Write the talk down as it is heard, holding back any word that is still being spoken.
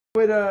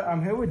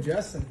I'm here with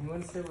Justin. You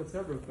want to say what's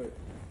up real quick?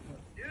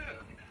 Yeah.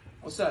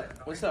 What's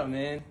up? What's up,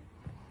 man?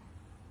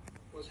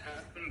 What's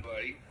happening,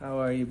 buddy? How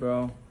are you,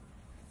 bro?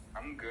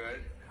 I'm good.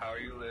 How are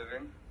you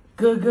living?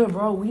 Good,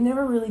 bro. We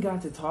never really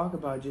got to talk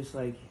about just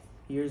like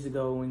years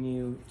ago when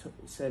you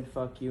said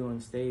 "fuck you"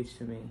 on stage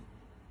to me.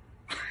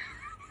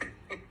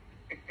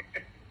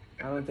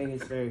 I don't think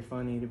it's very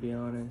funny, to be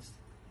honest.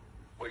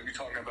 What, you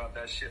talking about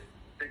that shit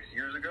 6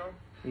 years ago?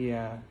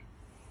 Yeah.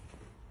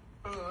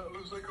 It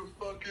was like a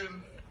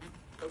fucking...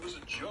 That was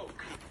a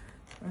joke.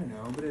 I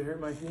know, but it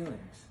hurt my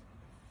feelings.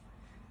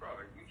 Bro,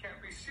 you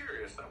can't be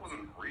serious. That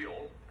wasn't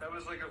real. That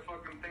was like a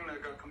fucking thing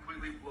that got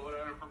completely blown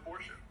out of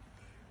proportion.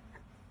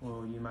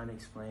 Well, you mind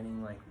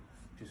explaining, like,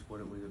 just what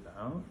it was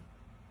about?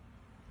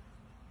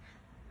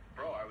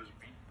 Bro, I was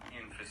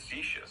being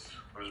facetious.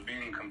 I was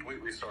being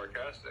completely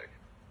sarcastic.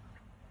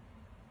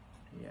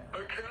 Yeah.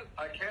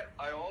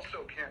 I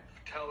also can't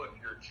tell if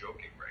you're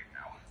joking right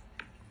now.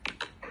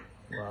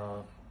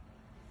 Well,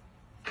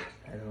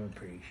 I don't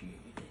appreciate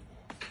it.